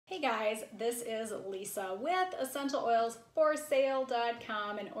guys, this is Lisa with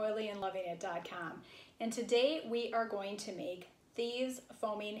EssentialOilsForSale.com and OilyAndLovingIt.com, and today we are going to make Thieves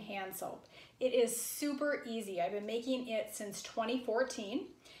Foaming Hand Soap. It is super easy. I've been making it since 2014,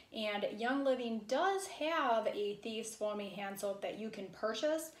 and Young Living does have a Thieves Foaming Hand Soap that you can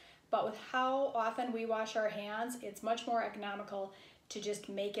purchase, but with how often we wash our hands, it's much more economical to just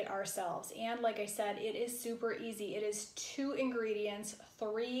make it ourselves. And like I said, it is super easy. It is 2 ingredients,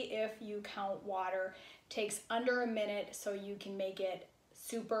 3 if you count water. Takes under a minute, so you can make it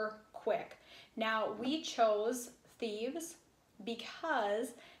super quick. Now, we chose Thieves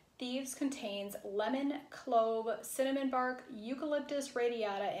because Thieves contains lemon, clove, cinnamon bark, eucalyptus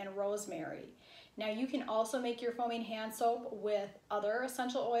radiata, and rosemary. Now, you can also make your foaming hand soap with other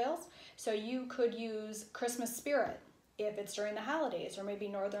essential oils. So you could use Christmas Spirit if it's during the holidays, or maybe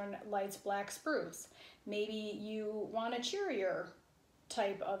Northern Lights Black Spruce. Maybe you want a cheerier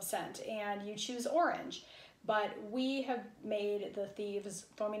type of scent and you choose orange. But we have made the Thieves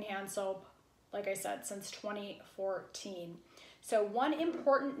Foaming Hand Soap, like I said, since 2014. So one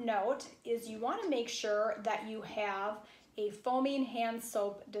important note is you want to make sure that you have a foaming hand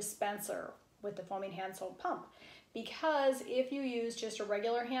soap dispenser with the foaming hand soap pump, because if you use just a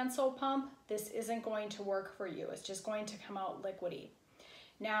regular hand soap pump, this isn't going to work for you. It's just going to come out liquidy.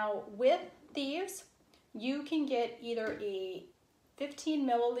 Now with Thieves, you can get either a 15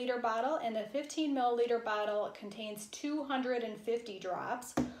 milliliter bottle, and the 15 milliliter bottle contains 250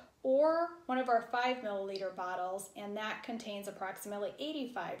 drops, or one of our 5 milliliter bottles, and that contains approximately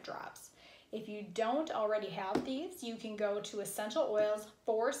 85 drops. If you don't already have Thieves, you can go to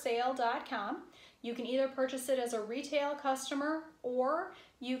EssentialOilsForSale.com. You can either purchase it as a retail customer, or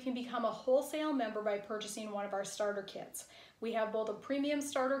you can become a wholesale member by purchasing one of our starter kits. We have both a premium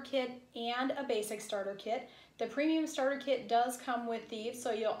starter kit and a basic starter kit. The premium starter kit does come with Thieves,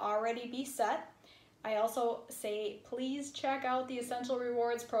 so you'll already be set. I also say please check out the Essential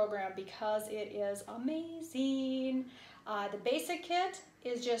Rewards program because it is amazing. The basic kit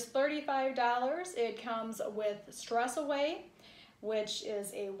is just $35. It comes with Stress Away, which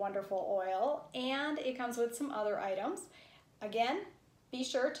is a wonderful oil, and it comes with some other items. Again, be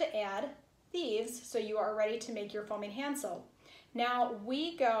sure to add Thieves so you are ready to make your foaming hand soap. Now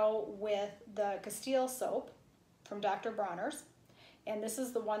we go with the Castile soap from Dr. Bronner's, and this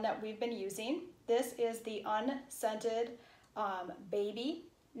is the one that we've been using. This is the unscented baby.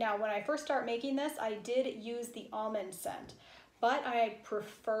 Now when I first start making this, I did use the almond scent, but I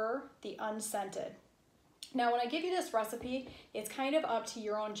prefer the unscented. Now when I give you this recipe, it's kind of up to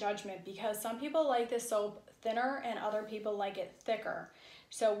your own judgment, because some people like this soap thinner and other people like it thicker.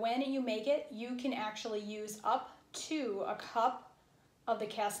 So when you make it, you can actually use up to a cup of the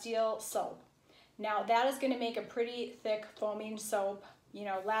Castile soap. Now that is going to make a pretty thick foaming soap, you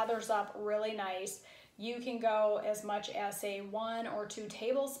know, lathers up really nice. You can go as much as say 1 or 2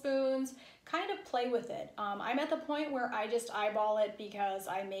 tablespoons, kind of play with it. I'm at the point where I just eyeball it because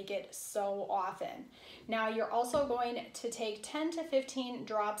I make it so often. Now you're also going to take 10 to 15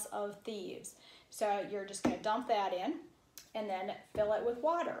 drops of Thieves. So you're just going to dump that in and then fill it with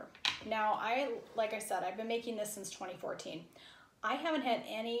water. Now like I said, I've been making this since 2014. I haven't had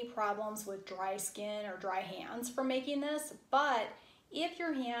any problems with dry skin or dry hands from making this, but if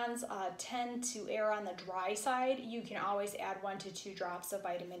your hands tend to err on the dry side, you can always add 1 to 2 drops of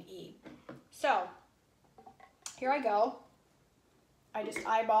vitamin E. So here I go. I just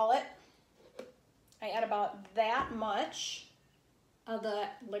eyeball it. I add about that much of the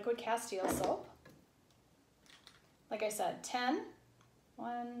liquid Castile soap. Like I said, 10.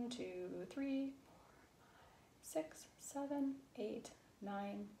 1, 2, 3, 4, 6, 7, 8,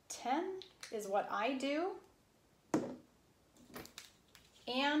 9, 10 is what I do.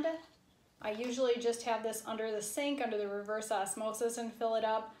 And I usually just have this under the sink, under the reverse osmosis, and fill it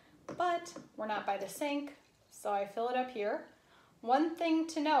up, but we're not by the sink, so I fill it up here. One thing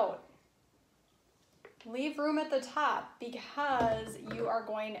to note, leave room at the top because you are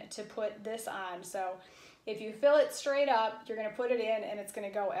going to put this on. So if you fill it straight up, you're going to put it in and it's going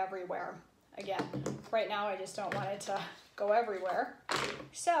to go everywhere. Again, right now I just don't want it to go everywhere.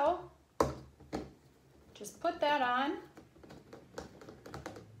 So just put that on.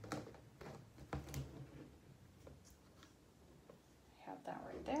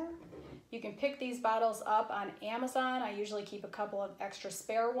 There. You can pick these bottles up on Amazon. I usually keep a couple of extra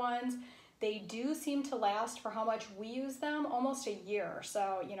spare ones. They do seem to last, for how much we use them, almost a year.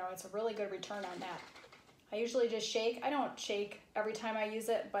 So, you know, it's a really good return on that. I usually just shake. I don't shake every time I use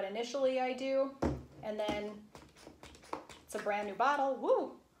it, but initially I do. And then it's a brand new bottle.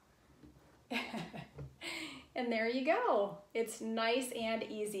 Woo! And there you go. It's nice and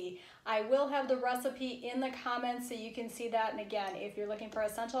easy. I will have the recipe in the comments so you can see that. And again, if you're looking for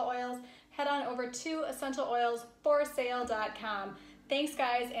essential oils, head on over to essentialoilsforsale.com. Thanks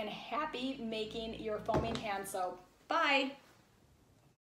guys, and happy making your foaming hand soap. Bye.